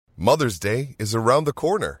Mother's Day is around the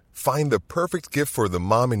corner. Find the perfect gift for the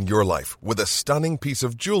mom in your life with a stunning piece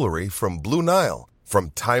of jewelry from Blue Nile.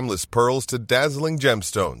 From timeless pearls to dazzling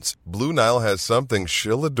gemstones, Blue Nile has something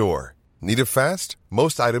she'll adore. Need it fast?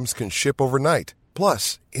 Most items can ship overnight.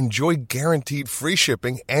 Plus, enjoy guaranteed free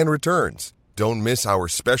shipping and returns. Don't miss our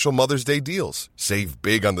special Mother's Day deals. Save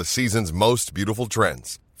big on the season's most beautiful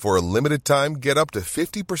trends. For a limited time, get up to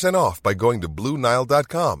 50% off by going to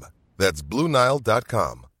BlueNile.com. That's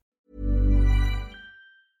BlueNile.com.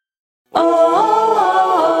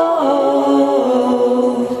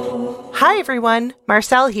 Hi everyone,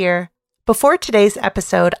 Marcel here. Before today's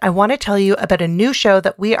episode, I want to tell you about a new show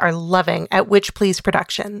that we are loving at Witch Please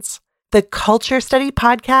Productions, the Culture Study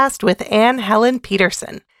Podcast with Anne Helen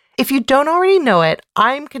Peterson. If you don't already know it,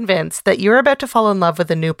 I'm convinced that you're about to fall in love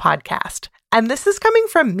with a new podcast. And this is coming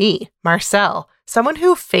from me, Marcel, someone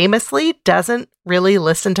who famously doesn't really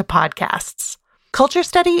listen to podcasts. Culture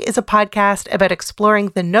Study is a podcast about exploring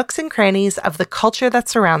the nooks and crannies of the culture that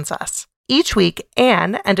surrounds us. Each week,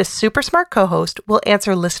 Anne and a super smart co-host will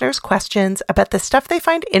answer listeners' questions about the stuff they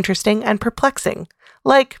find interesting and perplexing,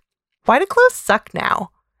 like, why do clothes suck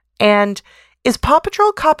now? And is Paw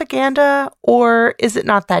Patrol propaganda, or is it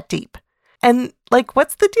not that deep? And,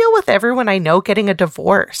 what's the deal with everyone I know getting a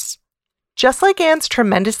divorce? Just like Anne's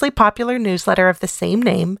tremendously popular newsletter of the same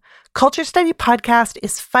name, Culture Study Podcast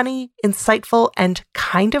is funny, insightful, and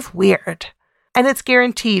kind of weird. And it's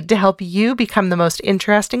guaranteed to help you become the most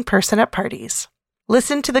interesting person at parties.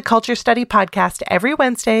 Listen to the Culture Study Podcast every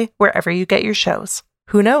Wednesday, wherever you get your shows.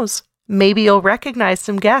 Who knows? Maybe you'll recognize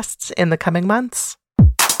some guests in the coming months.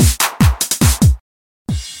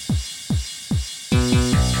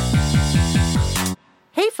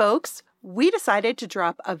 Hey folks, we decided to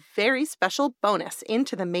drop a very special bonus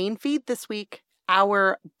into the main feed this week.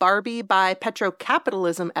 Our Barbie by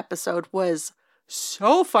Petrocapitalism episode was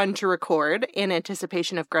so fun to record in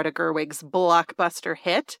anticipation of Greta Gerwig's blockbuster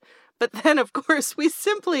hit. But then, of course, we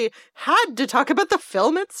simply had to talk about the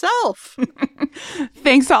film itself.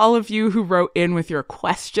 Thanks to all of you who wrote in with your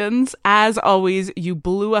questions. As always, you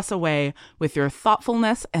blew us away with your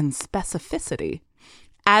thoughtfulness and specificity.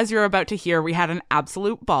 As you're about to hear, we had an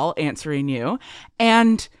absolute ball answering you.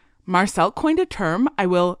 And Marcel coined a term I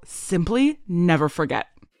will simply never forget.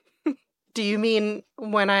 Do you mean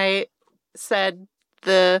when I said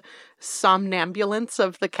the somnambulance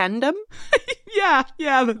of the kingdom? Yeah,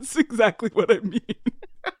 that's exactly what I mean.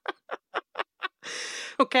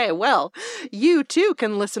 Okay, well, you too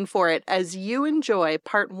can listen for it as you enjoy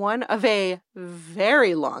part one of a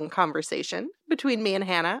very long conversation between me and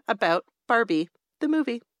Hannah about Barbie, the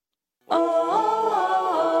movie.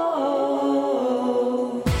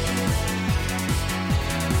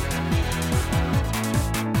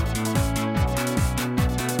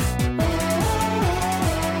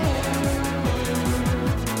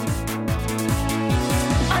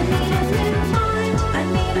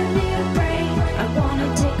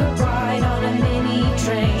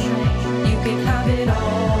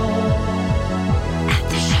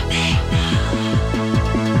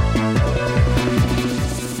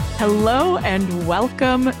 Hello and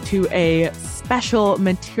welcome to a special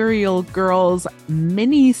Material Girls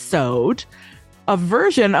mini-sode, a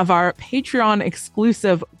version of our Patreon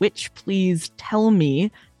exclusive Witch Please Tell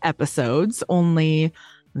Me episodes, only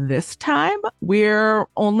this time we're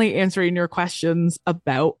only answering your questions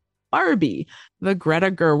about Barbie, the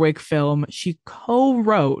Greta Gerwig film she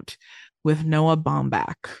co-wrote with Noah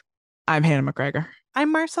Baumbach. I'm Hannah McGregor.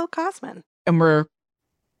 I'm Marcel Kosman. And we're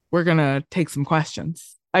gonna take some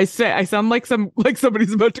questions. I sound like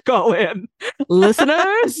somebody's about to call in.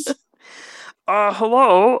 Listeners?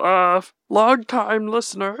 Hello, long-time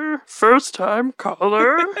listener, first-time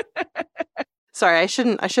caller. Sorry, I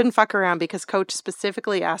shouldn't fuck around because Coach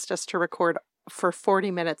specifically asked us to record for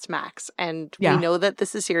 40 minutes max. And we know that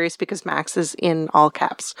this is serious because max is in all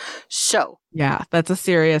caps. So. Yeah, that's a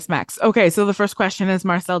serious max. Okay, so the first question is,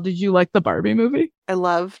 Marcel, did you like the Barbie movie? I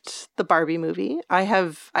loved the Barbie movie.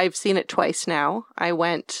 I've seen it twice now. I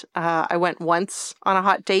went once on a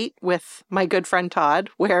hot date with my good friend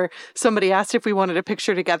Todd, where somebody asked if we wanted a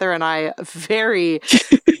picture together, and I very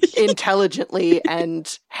intelligently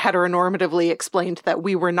and heteronormatively explained that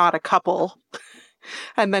we were not a couple.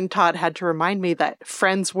 And then Todd had to remind me that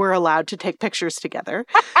friends were allowed to take pictures together.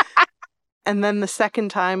 And then the second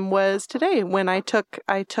time was today when I took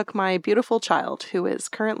my beautiful child, who is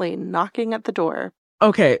currently knocking at the door.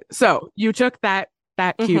 Okay, so you took that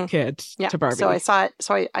cute kid to Barbie. So I saw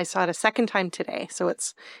it. I saw it a second time today. So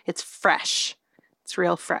it's fresh. It's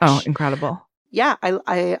real fresh. Oh, incredible. Yeah,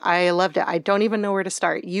 I loved it. I don't even know where to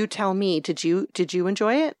start. You tell me. Did you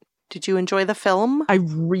enjoy it? Did you enjoy the film? I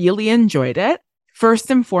really enjoyed it. First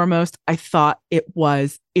and foremost, I thought it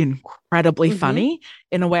was incredibly funny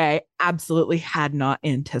in a way I absolutely had not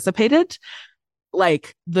anticipated.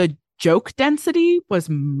 Like, the joke density was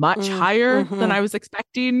much higher than I was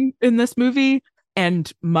expecting in this movie,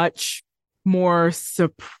 and much more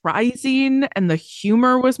surprising, and the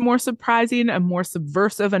humor was more surprising and more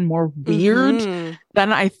subversive and more weird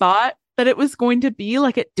than I thought that it was going to be.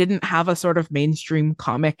 Like, it didn't have a sort of mainstream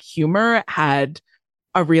comic humor. It had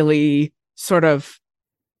a really sort of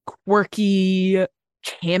quirky,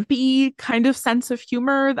 campy kind of sense of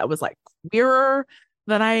humor that was like queerer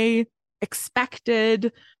than I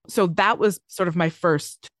expected. So that was sort of my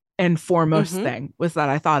first and foremost thing, was that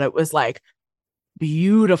I thought it was like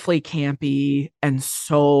beautifully campy and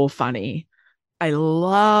so funny. I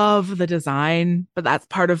love the design, but that's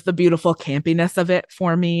part of the beautiful campiness of it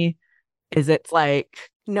for me, is it's like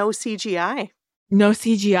no CGI. No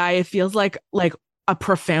CGI. It feels like a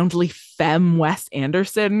profoundly femme Wes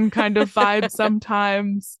Anderson kind of vibe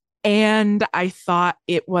sometimes. And I thought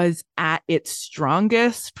it was at its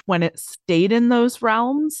strongest when it stayed in those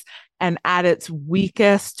realms, and at its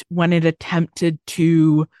weakest when it attempted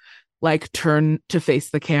to like turn to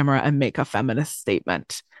face the camera and make a feminist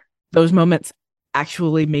statement. Those moments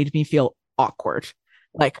actually made me feel awkward.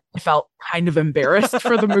 Like, I felt kind of embarrassed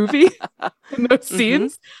for the movie in those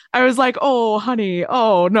scenes. I was like, oh, honey,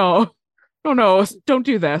 oh, no, don't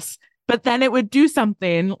do this. But then it would do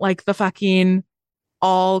something like the fucking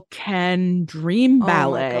All Ken Dream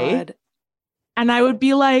Ballet. Oh my God. And I would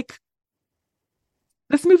be like,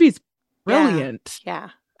 this movie's brilliant. Yeah.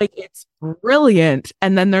 Like, it's brilliant.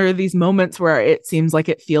 And then there are these moments where it seems like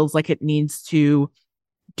it feels like it needs to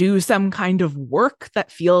do some kind of work that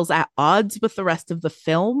feels at odds with the rest of the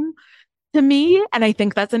film to me. And I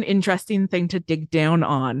think that's an interesting thing to dig down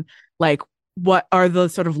on. Like, what are the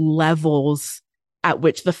sort of levels at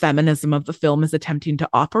which the feminism of the film is attempting to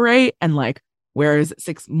operate, and like, where is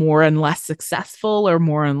it more and less successful or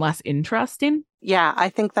more and less interesting? Yeah, I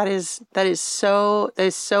think that is so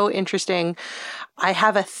interesting. I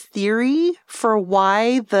have a theory for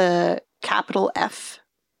why the capital F,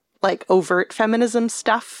 like overt feminism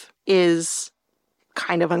stuff, is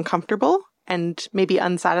kind of uncomfortable and maybe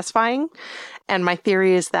unsatisfying. And my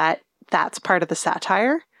theory is that that's part of the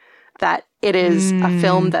satire, that it is a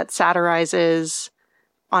film that satirizes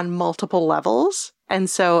on multiple levels. And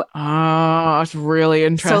so, it's really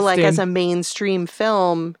interesting. So like, as a mainstream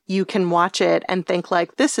film, you can watch it and think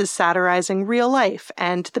like, this is satirizing real life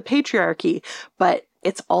and the patriarchy, but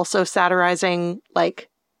it's also satirizing like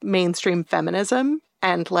mainstream feminism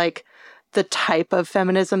and like the type of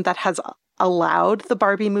feminism that has allowed the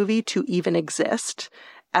Barbie movie to even exist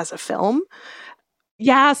as a film.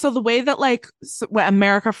 Yeah, so the way that like what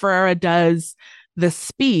America Ferrera does the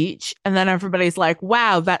speech, and then everybody's like,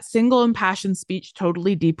 wow, that single impassioned speech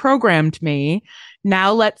totally deprogrammed me.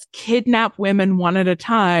 Now let's kidnap women one at a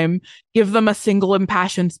time, give them a single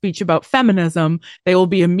impassioned speech about feminism. They will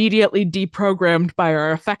be immediately deprogrammed by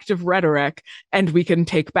our effective rhetoric, and we can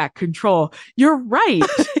take back control. You're right.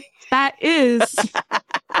 That is.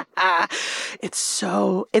 It's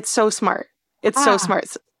so smart. It's so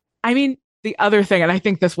smart. I mean, the other thing, and I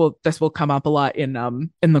think this will come up a lot in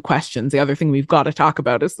the questions, the other thing we've got to talk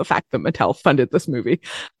about is the fact that Mattel funded this movie.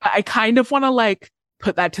 I kind of want to like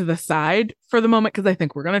put that to the side for the moment, because I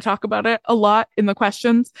think we're going to talk about it a lot in the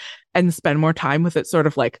questions and spend more time with its sort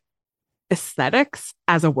of like aesthetics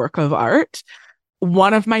as a work of art.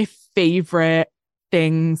 One of my favorite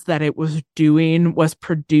things that it was doing was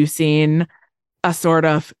producing a sort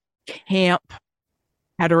of camp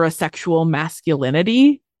heterosexual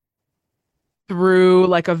masculinity through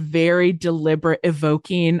like a very deliberate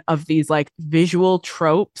evoking of these like visual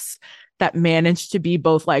tropes that managed to be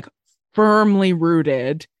both like firmly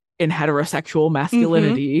rooted in heterosexual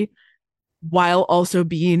masculinity while also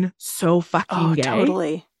being so fucking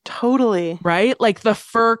gay. Totally. Right? Like the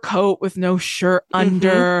fur coat with no shirt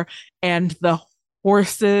under, and the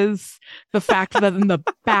horses, the fact that in the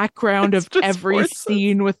background of every horses.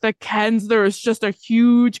 Scene with the Kens, there is just a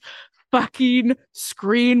huge fucking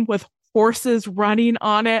screen with horses running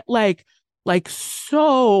on it, like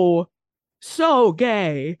so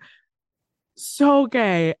gay,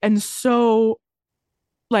 and so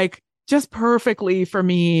like just perfectly for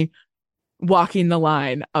me walking the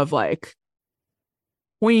line of like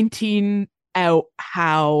pointing out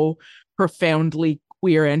how profoundly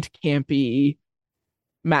queer and campy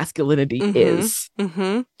masculinity is.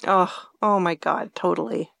 Oh my God,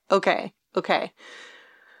 totally. Okay.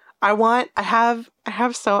 I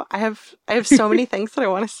have so many things that I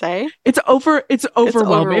want to say. It's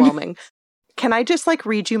overwhelming. Can I just like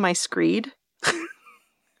read you my screed?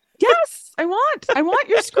 Yes, I want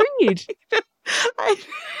your screed.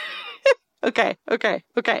 Okay.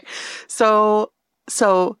 So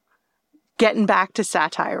getting back to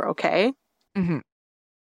satire, okay? Mm-hmm.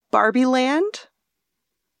 Barbie Land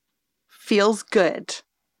feels good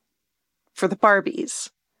for the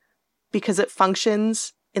Barbies because it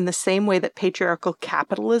functions in the same way that patriarchal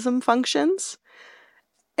capitalism functions,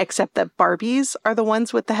 except that Barbies are the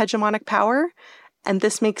ones with the hegemonic power. And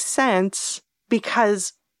this makes sense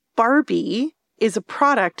because Barbie is a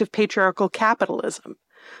product of patriarchal capitalism.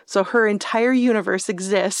 So her entire universe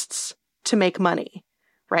exists to make money,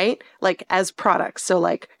 right? Like as products. So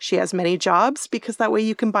like she has many jobs because that way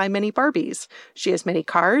you can buy many Barbies. She has many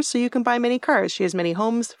cars, so you can buy many cars. She has many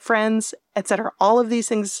homes, friends, etc. All of these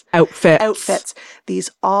things. Outfits. These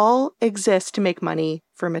all exist to make money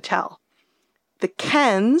for Mattel. The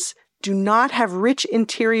Kens do not have rich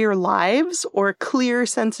interior lives or clear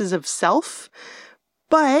senses of self,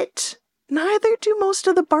 but neither do most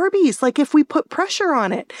of the Barbies. Like if we put pressure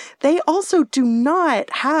on it, they also do not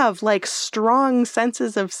have like strong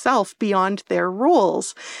senses of self beyond their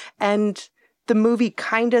roles. And the movie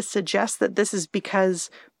kind of suggests that this is because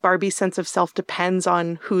Barbie's sense of self depends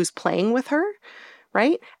on who's playing with her,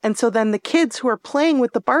 right? And so then the kids who are playing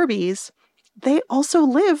with the Barbies, they also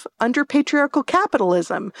live under patriarchal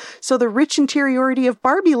capitalism. So the rich interiority of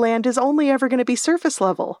Barbie Land is only ever going to be surface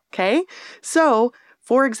level, okay? So,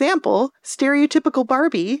 for example, stereotypical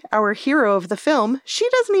Barbie, our hero of the film, she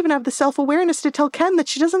doesn't even have the self-awareness to tell Ken that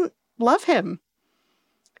she doesn't love him,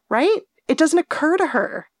 right? It doesn't occur to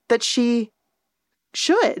her that she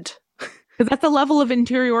should. Because that's a level of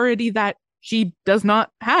interiority that she does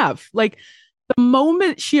not have. Like, the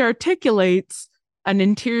moment she articulates an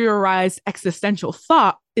interiorized existential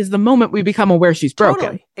thought is the moment we become aware she's broken.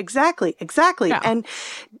 Totally. Exactly. Yeah.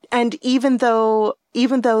 And even though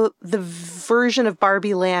the version of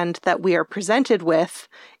Barbie Land that we are presented with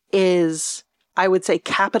is, I would say,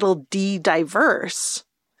 capital D diverse,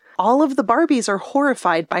 all of the Barbies are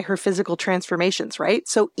horrified by her physical transformations, right?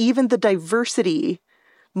 So even the diversity,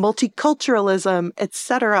 multiculturalism,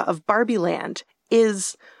 etc. of Barbie Land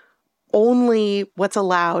is only what's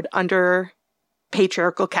allowed under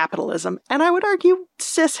patriarchal capitalism. And I would argue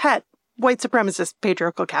cis-het white supremacist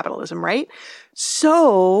patriarchal capitalism, right?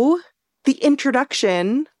 So the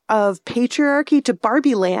introduction of patriarchy to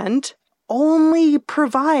Barbie Land only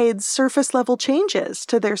provides surface level changes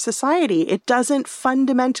to their society. It doesn't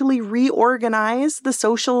fundamentally reorganize the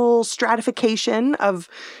social stratification of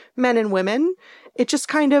men and women. It just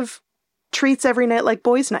kind of treats every night like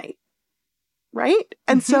boys' night. Right?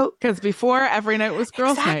 And so... Because before, every night was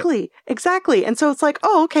girls' night. Exactly. And so it's like,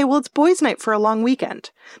 oh, okay, well, it's boys' night for a long weekend.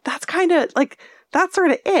 That's kind of like, that's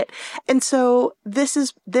sort of it. And so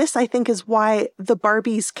this, I think, is why the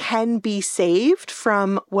Barbies can be saved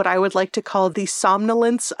from what I would like to call the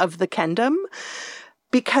somnolence of the Kendom,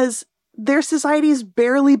 because their society's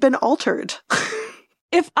barely been altered.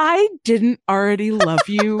 If I didn't already love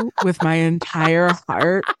you with my entire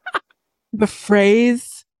heart, the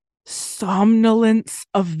phrase somnolence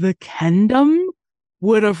of the Kendom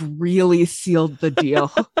would have really sealed the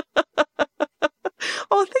deal.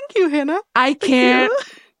 Oh, thank you, Hannah. I can't.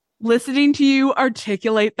 Listening to you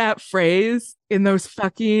articulate that phrase in those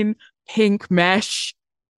fucking pink mesh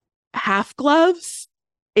half gloves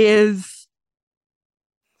this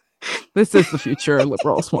is the future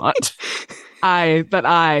liberals want. A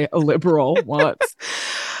liberal wants.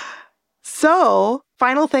 So,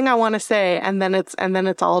 final thing I want to say, and then it's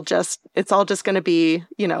all just going to be,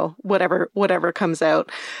 whatever comes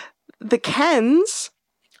out. The Kens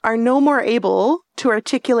are no more able to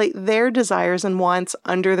articulate their desires and wants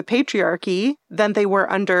under the patriarchy than they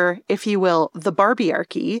were under, if you will, the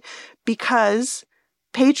Barbiearchy, because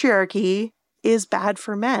patriarchy is bad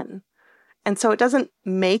for men. And so it doesn't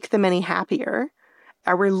make them any happier.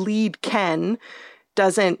 Our lead Ken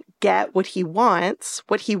doesn't get what he wants.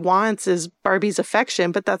 What he wants is Barbie's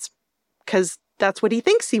affection, but that's because that's what he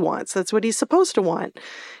thinks he wants. That's what he's supposed to want.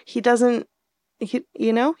 He doesn't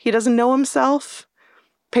know himself.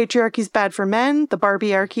 Patriarchy's bad for men. The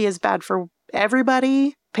Barbiearchy is bad for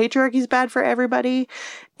everybody. Patriarchy's bad for everybody.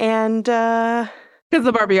 And because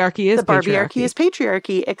the Barbiearchy is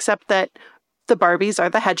patriarchy, except that the Barbies are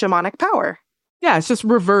the hegemonic power. Yeah, it's just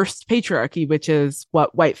reversed patriarchy, which is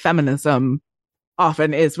what white feminism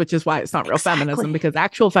often is, which is why it's not real feminism, because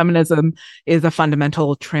actual feminism is a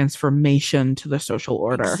fundamental transformation to the social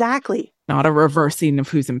order. Exactly. Not a reversing of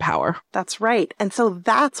who's in power. That's right. And so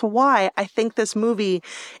that's why I think this movie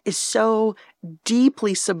is so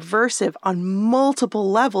deeply subversive on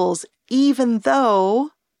multiple levels, even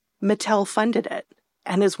though Mattel funded it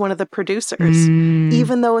and is one of the producers,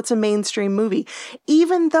 even though it's a mainstream movie,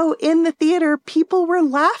 even though in the theater, people were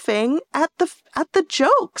laughing at the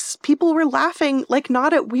jokes. People were laughing, like,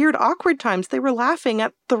 not at weird, awkward times. They were laughing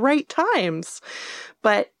at the right times,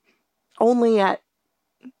 but only at,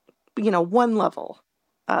 one level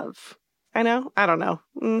of, I don't know.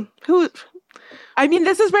 I mean,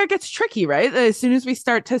 this is where it gets tricky, right? As soon as we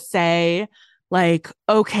start to say, like,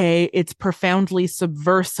 okay, it's profoundly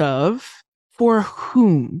subversive, for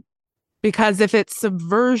whom? Because if it's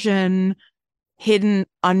subversion hidden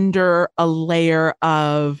under a layer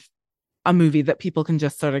of a movie that people can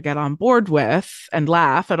just sort of get on board with and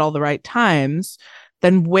laugh at all the right times,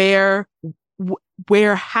 then where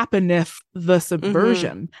happeneth the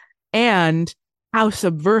subversion? And how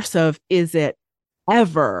subversive is it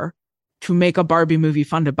ever to make a Barbie movie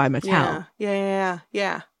funded by Mattel?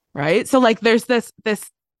 Yeah. Right? So, like, there's this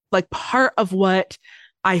like part of what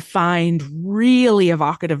I find really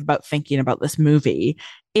evocative about thinking about this movie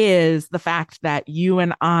is the fact that you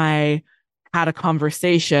and I had a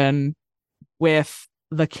conversation with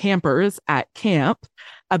the campers at camp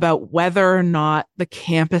about whether or not the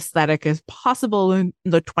camp aesthetic is possible in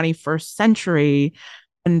the 21st century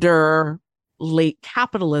under late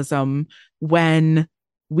capitalism, when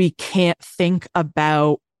we can't think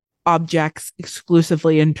about objects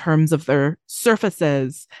exclusively in terms of their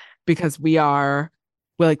surfaces, because we are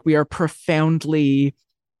profoundly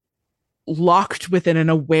locked within an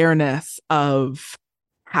awareness of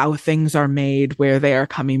how things are made, where they are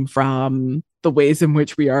coming from, the ways in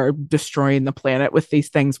which we are destroying the planet with these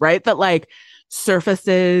things, right? That, like,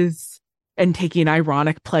 surfaces and taking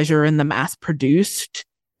ironic pleasure in the mass produced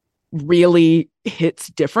really hits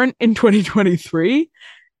different in 2023.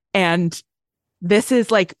 And this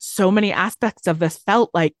is, like, so many aspects of this felt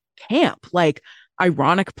like camp, like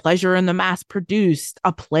ironic pleasure in the mass produced,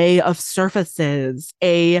 a play of surfaces,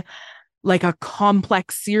 a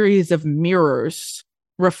complex series of mirrors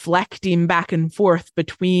reflecting back and forth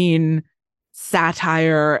between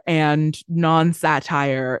satire and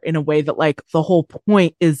non-satire in a way that, like, the whole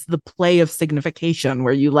point is the play of signification,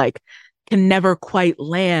 where you, like, can never quite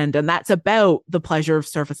land. And that's about the pleasure of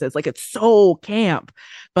surfaces. Like, it's so camp,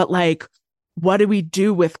 but, like, what do we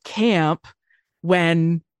do with camp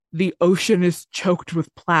when the ocean is choked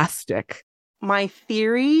with plastic? My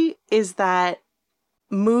theory is that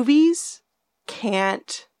movies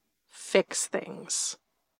can't fix things.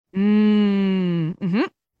 Mm-hmm.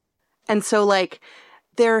 And so, like,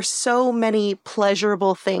 there are so many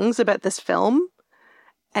pleasurable things about this film,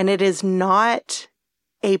 and it is not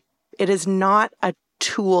a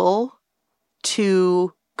tool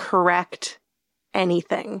to correct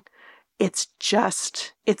anything. It's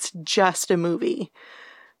just a movie.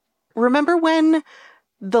 Remember when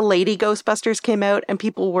the Lady Ghostbusters came out and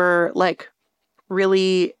people were, like,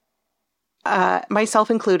 really,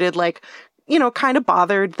 myself included, like, kind of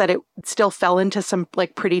bothered that it still fell into some,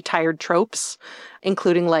 like, pretty tired tropes,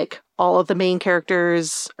 including, like, all of the main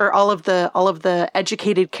characters, or all of the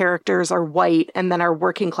educated characters are white, and then our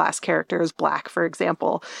working class character is black, for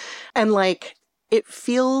example. And, like, it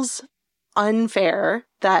feels unfair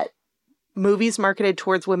that movies marketed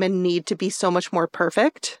towards women need to be so much more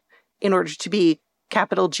perfect in order to be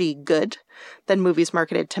capital G good than movies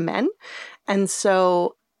marketed to men. And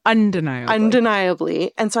so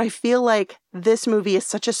undeniably. And so I feel like this movie is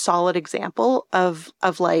such a solid example of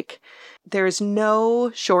like, there's no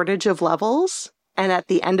shortage of levels. And at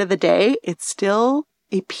the end of the day, it's still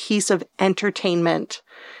a piece of entertainment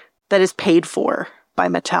that is paid for by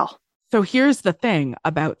Mattel. So here's the thing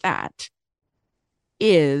about that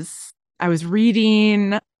is I was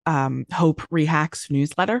reading Hope Rehack's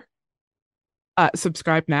newsletter.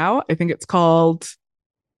 Subscribe now. I think it's called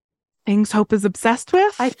Things Hope is Obsessed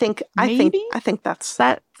With. I think that's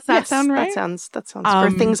that. Does that yes, sound right? That sounds or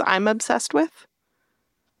things I'm obsessed with.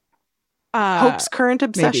 Hope's current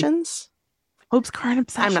obsessions. Maybe. Hope's current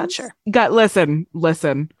obsessions. I'm not sure.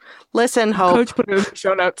 Listen, Hope. Coach put it in the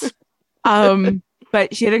show notes.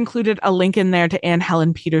 But she had included a link in there to Anne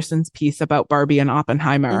Helen Peterson's piece about Barbie and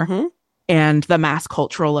Oppenheimer and the mass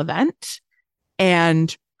cultural event.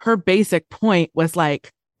 And her basic point was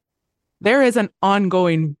like, there is an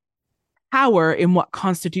ongoing power in what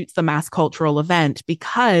constitutes the mass cultural event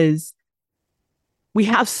because we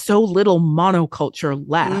have so little monoculture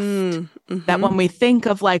left that when we think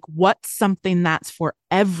of like what's something that's for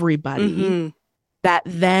everybody, that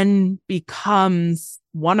then becomes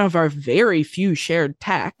one of our very few shared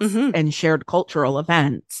texts and shared cultural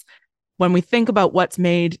events. When we think about what's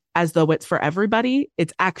made as though it's for everybody,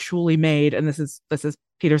 it's actually made, and this is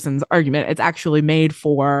Peterson's argument, it's actually made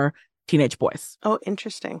for teenage boys. Oh,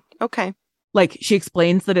 interesting. Okay. Like, she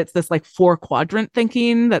explains that it's this like 4-quadrant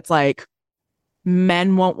thinking that's like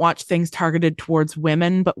men won't watch things targeted towards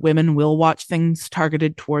women, but women will watch things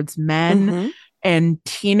targeted towards men. Mm-hmm. And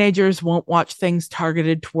teenagers won't watch things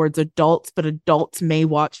targeted towards adults, but adults may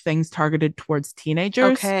watch things targeted towards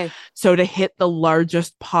teenagers. Okay. So to hit the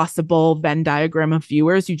largest possible Venn diagram of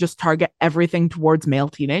viewers, you just target everything towards male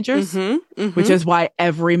teenagers, which is why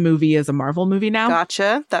every movie is a Marvel movie now.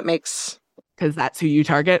 Gotcha. That makes... Because that's who you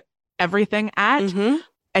target everything at. Mm-hmm.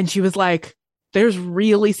 And she was like, there's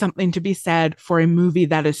really something to be said for a movie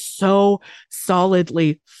that is so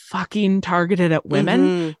solidly fucking targeted at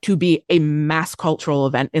women to be a mass cultural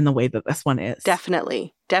event in the way that this one is.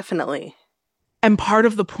 Definitely. Definitely. And part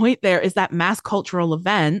of the point there is that mass cultural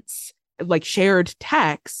events, like shared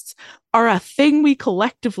texts, are a thing we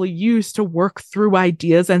collectively use to work through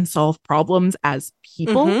ideas and solve problems as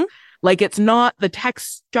people. Like, it's not the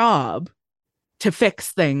text's job to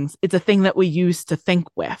fix things. It's a thing that we use to think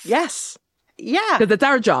with. Yes. Yeah. Because it's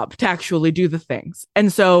our job to actually do the things.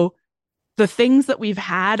 And so the things that we've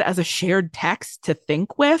had as a shared text to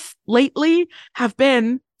think with lately have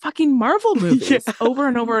been fucking Marvel movies over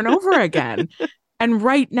and over and over again. And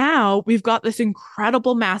right now we've got this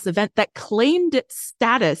incredible mass event that claimed its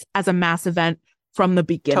status as a mass event from the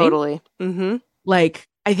beginning. Totally. Like,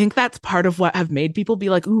 I think that's part of what have made people be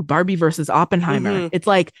like, ooh, Barbie versus Oppenheimer. It's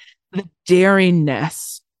like the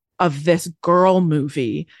daringness of this girl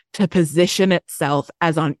movie to position itself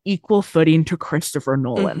as on equal footing to Christopher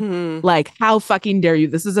Nolan. Like, how fucking dare you?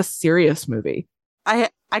 This is a serious movie. I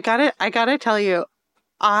gotta tell you,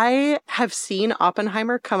 I have seen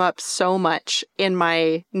Oppenheimer come up so much in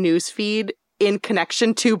my newsfeed in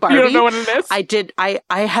connection to Barbie. You don't know what it is?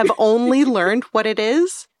 I have only learned what it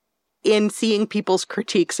is in seeing people's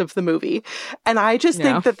critiques of the movie. And I just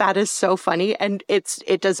think that is so funny. And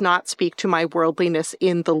it does not speak to my worldliness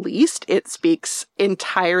in the least. It speaks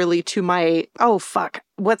entirely to my,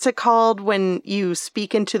 what's it called when you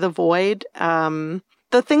speak into the void? The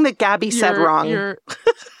thing that Gabby said wrong. Your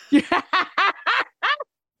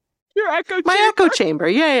echo chamber. My echo chamber.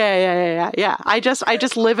 Yeah. I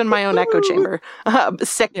just live in my own echo chamber.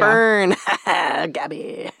 Sick burn.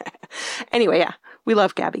 Gabby. Anyway, yeah. We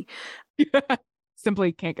love Gabby.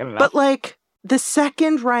 Simply can't get enough. But like, the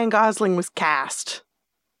second Ryan Gosling was cast,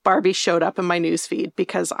 Barbie showed up in my newsfeed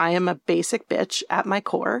because I am a basic bitch at my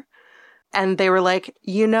core. And they were like,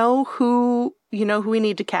 you know who we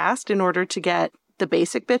need to cast in order to get the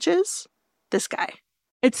basic bitches? This guy.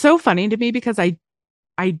 It's so funny to me because I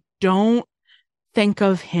don't think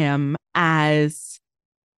of him as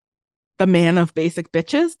the man of basic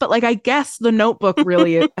bitches, but like, I guess The Notebook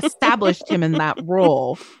really established him in that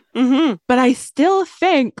role. But I still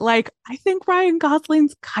think, like, I think Ryan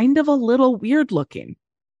Gosling's kind of a little weird looking,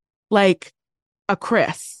 like a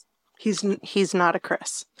Chris. He's not a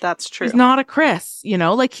Chris. That's true. He's not a Chris,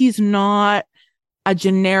 like, he's not a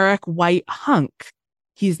generic white hunk.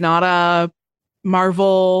 He's not a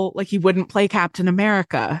Marvel, like, he wouldn't play Captain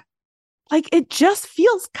America. Like, it just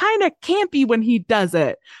feels kind of campy when he does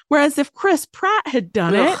it. Whereas if Chris Pratt had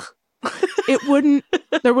done it,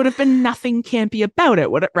 there would have been nothing campy about it,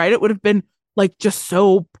 right? It would have been like just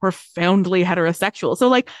so profoundly heterosexual. So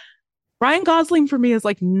like, Ryan Gosling for me is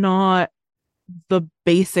like not the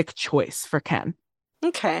basic choice for Ken.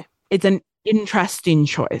 Okay. It's an interesting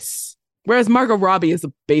choice. Whereas Margot Robbie is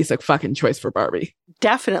a basic fucking choice for Barbie.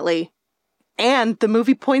 Definitely. And the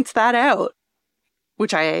movie points that out,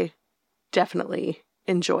 which I definitely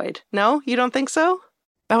enjoyed. No, you don't think so?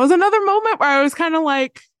 That was another moment where I was kind of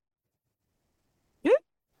like,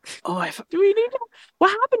 do we need to... What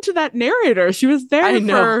happened to that narrator? She was there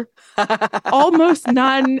for almost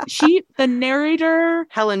none. The narrator,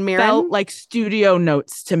 Helen Mirren, felt like studio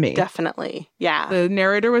notes to me. Definitely. Yeah. The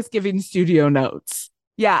narrator was giving studio notes.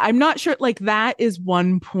 Yeah, I'm not sure. Like, that is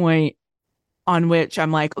one point on which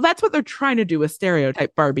I'm like, well, that's what they're trying to do with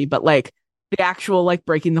stereotype Barbie. But like, the actual like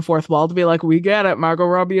breaking the fourth wall to be like, we get it, Margot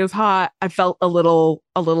Robbie is hot. I felt a little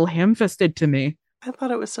ham-fisted to me. I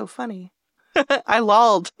thought it was so funny. I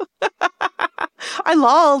lolled. I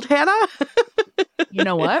lolled, Hannah. You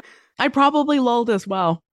know what? I probably lolled as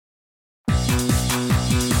well.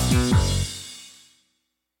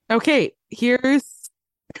 Okay, here's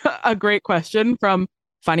a great question from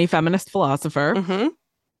Funny Feminist Philosopher.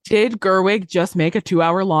 Did Gerwig just make a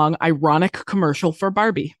 2-hour-long ironic commercial for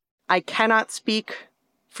Barbie? I cannot speak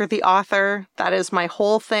for the author. That is my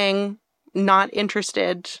whole thing. Not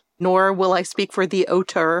interested, nor will I speak for the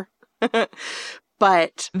auteur.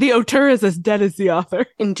 But the auteur is as dead as the author.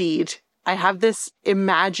 Indeed. I have this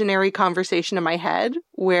imaginary conversation in my head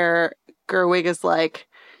where Gerwig is like,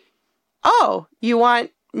 oh, you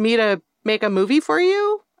want me to make a movie for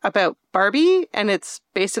you about Barbie and it's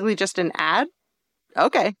basically just an ad?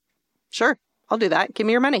 Okay, sure. I'll do that. Give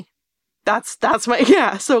me your money. That's my,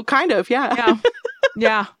 yeah. So kind of, yeah. Yeah.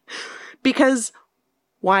 Yeah. Because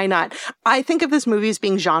why not? I think of this movie as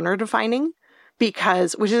being genre defining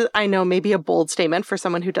because, which is, I know, maybe a bold statement for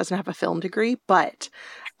someone who doesn't have a film degree, but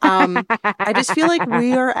I just feel like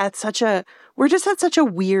we're just at such a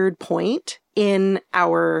weird point in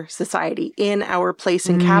our society, in our place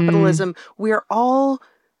in capitalism. We're all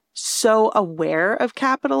so aware of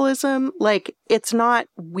capitalism. Like, it's not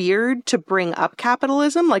weird to bring up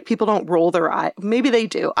capitalism. Like, people don't roll their eye. Maybe they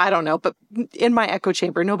do. I don't know. But in my echo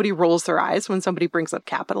chamber, nobody rolls their eyes when somebody brings up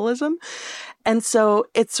capitalism. And so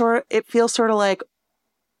it feels sort of like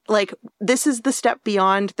this is the step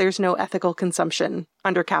beyond. There's no ethical consumption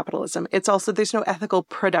under capitalism. It's also, there's no ethical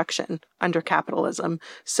production under capitalism.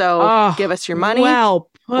 So give us your money. Well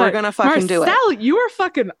put. We're going to fucking do it. Marcel, you are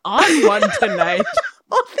fucking on one tonight.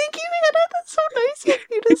 Oh, thank you, Hannah. That's so nice of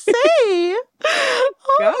you to say.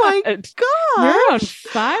 Oh my God. You're on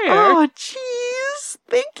fire. Oh, jeez.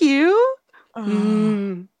 Thank you.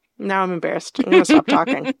 Now I'm embarrassed. I'm going to stop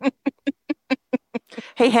talking.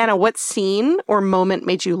 Hey, Hannah, what scene or moment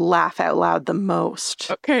made you laugh out loud the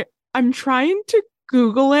most? Okay. I'm trying to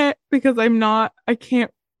Google it because I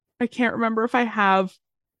can't remember if I have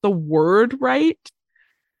the word right.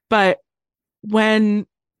 But when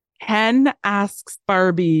Ken asks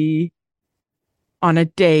Barbie on a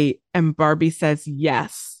date and Barbie says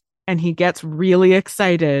yes, and he gets really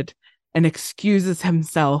excited and excuses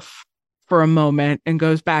himself for a moment and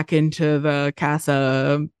goes back into the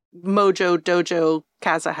casa Mojo Dojo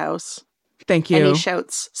Casa House. Thank you. And he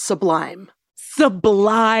shouts, "Sublime."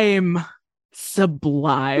 Sublime.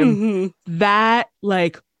 Mm-hmm. That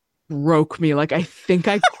broke me. I think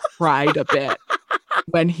I cried a bit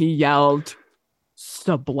when he yelled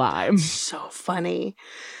sublime. So funny.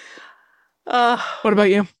 What about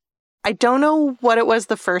you? I don't know what it was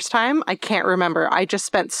the first time. I can't remember. I just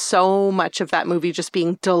spent so much of that movie just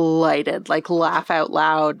being delighted, laugh out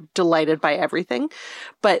loud, delighted by everything.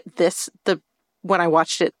 But when I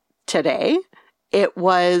watched it today, it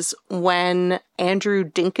was when Andrew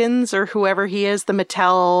Dinkins or whoever he is, the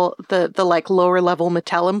Mattel, the lower level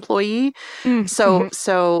Mattel employee. So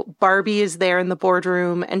Barbie is there in the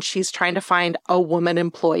boardroom and she's trying to find a woman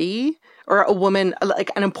employee or a woman,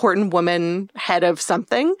 an important woman head of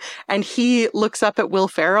something. And he looks up at Will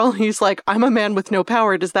Ferrell. He's like, "I'm a man with no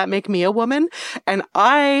power. Does that make me a woman?" And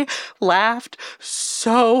I laughed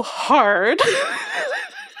so hard.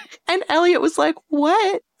 And Elliot was like,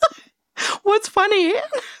 "What? What's funny?"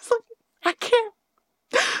 It's like, "I can't.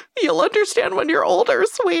 You'll understand when you're older,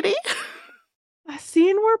 sweetie." A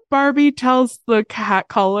scene where Barbie tells the cat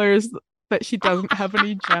callers that she doesn't have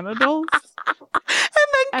any genitals.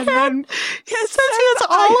 And then he says he has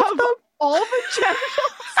all of them. All the genitals.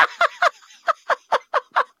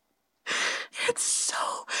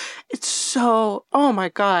 It's so, oh my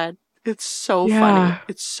God. It's so funny.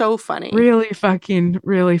 It's so funny. Really fucking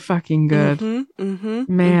good.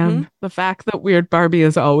 Man, the fact that Weird Barbie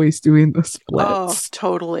is always doing the splits. Oh,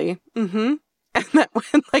 totally. And that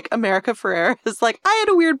when America Ferrera is like, "I had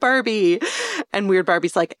a Weird Barbie." And Weird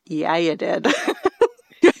Barbie's like, "Yeah, you did."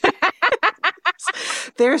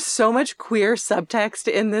 There's so much queer subtext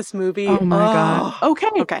in this movie. Oh my God.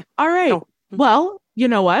 Okay. All right. Oh. Well, you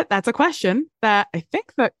know what? That's a question that I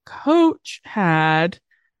think that Coach had.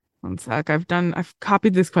 One sec. I've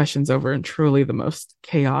copied these questions over in truly the most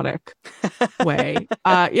chaotic way.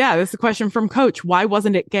 This is a question from Coach. Why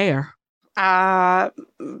wasn't it gayer? Because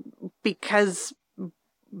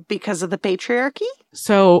of the patriarchy.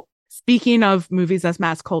 So speaking of movies as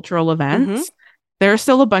mass cultural events, there are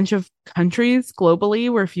still a bunch of countries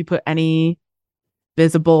globally where if you put any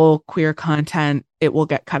visible queer content, it will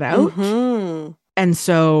get cut out. And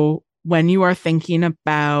so when you are thinking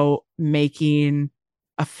about making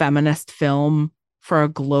a feminist film for a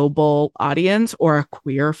global audience or a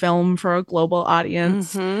queer film for a global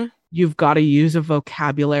audience, you've got to use a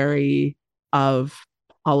vocabulary of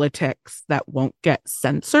politics that won't get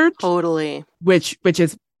censored. Totally. Which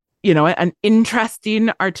is, an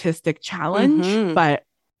interesting artistic challenge. But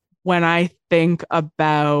when I think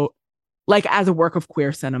about, as a work of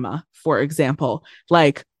queer cinema, for example,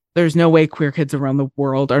 there's no way queer kids around the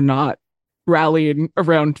world are not rallying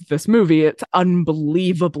around this movie. It's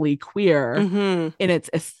unbelievably queer in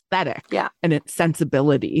its aesthetic and its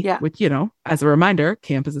sensibility, which, as a reminder,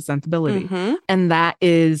 camp is a sensibility. And that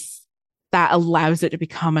allows it to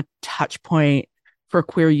become a touch point for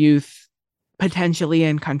queer youth, potentially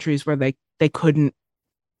in countries where they couldn't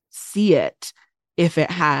see it if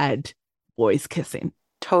it had boys kissing.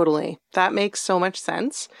 Totally. That makes so much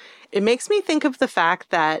sense. It makes me think of the fact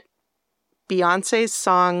that Beyonce's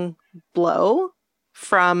song Blow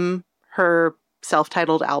from her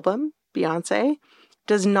self-titled album, Beyonce,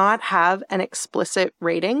 does not have an explicit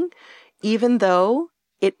rating, even though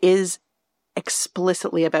it is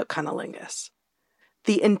explicitly about cunnilingus.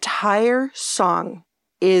 The entire song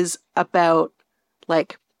is about,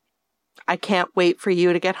 like, I can't wait for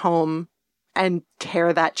you to get home and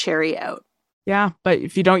tear that cherry out. Yeah, but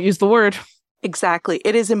if you don't use the word. Exactly.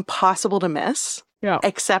 It is impossible to miss. Yeah.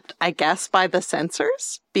 Except, I guess, by the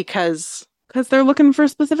censors, because they're looking for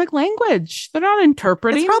specific language. They're not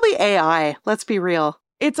interpreting. It's probably AI. Let's be real.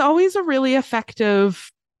 It's always a really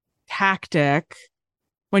effective tactic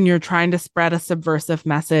when you're trying to spread a subversive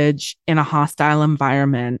message in a hostile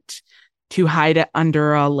environment to hide it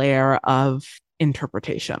under a layer of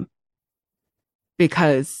interpretation.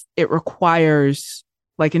 Because it requires,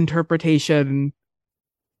 like, interpretation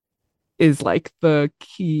is like the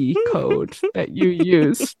key code that you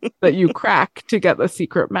use, that you crack to get the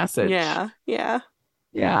secret message. Yeah.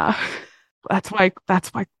 That's why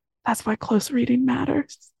close reading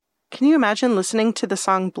matters. Can you imagine listening to the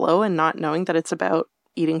song Blow and not knowing that it's about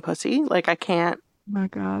eating pussy? Like, I can't. Oh my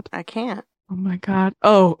God. I can't. Oh my God.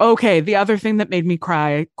 Oh, okay. The other thing that made me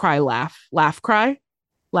cry, cry, and laugh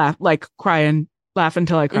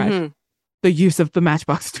until I cried. Mm-hmm. The use of the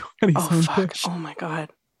Matchbox 20 Oh, fuck. fish. Oh my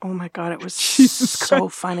God. It was Jesus so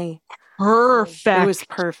Christ. funny. Perfect. It was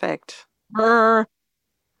perfect. Perfect.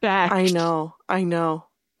 I know. I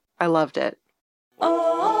loved it.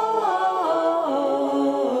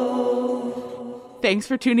 Thanks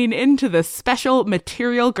for tuning in to this special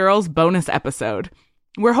Material Girls bonus episode.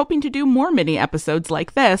 We're hoping to do more mini episodes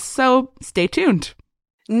like this, so stay tuned.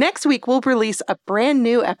 Next week, we'll release a brand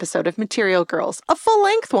new episode of Material Girls, a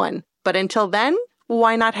full-length one. But until then,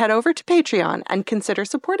 why not head over to Patreon and consider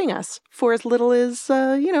supporting us for as little as,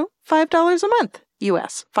 $5 a month,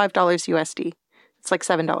 US, $5 USD. It's like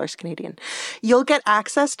 $7 Canadian. You'll get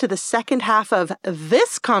access to the second half of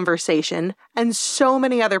this conversation and so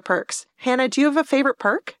many other perks. Hannah, do you have a favorite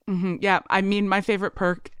perk? Mm-hmm. Yeah, I mean, my favorite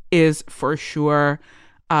perk is for sure,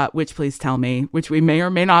 which please tell me, which we may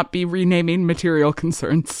or may not be renaming Material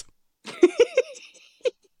Concerns.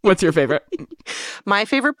 What's your favorite? My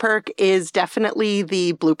favorite perk is definitely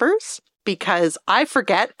the bloopers, because I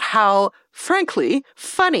forget how, frankly,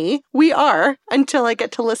 funny we are until I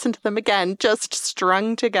get to listen to them again, just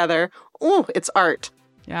strung together. Oh, it's art.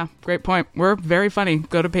 Yeah, great point. We're very funny.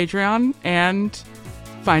 Go to Patreon and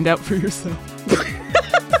find out for yourself.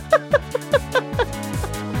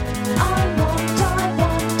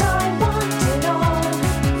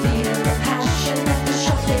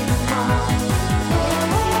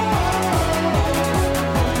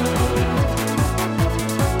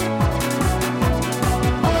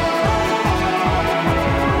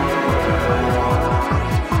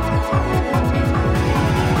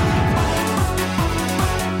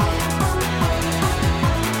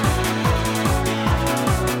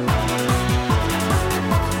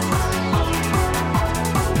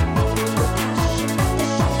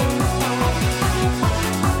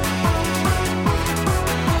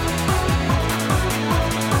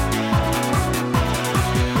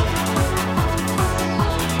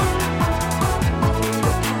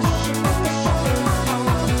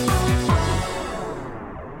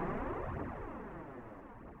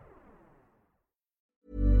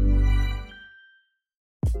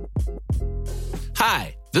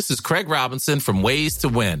 Hi, this is Craig Robinson from Ways to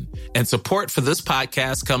Win, and support for this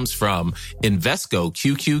podcast comes from Invesco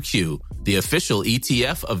QQQ, the official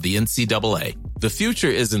ETF of the NCAA. The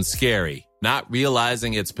future isn't scary. Not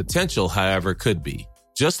realizing its potential, however, could be.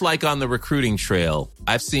 Just like on the recruiting trail,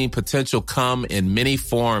 I've seen potential come in many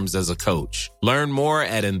forms as a coach. Learn more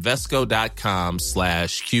at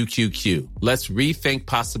Invesco.com/QQQ. Let's rethink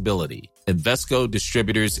possibility. Invesco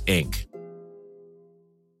Distributors, Inc.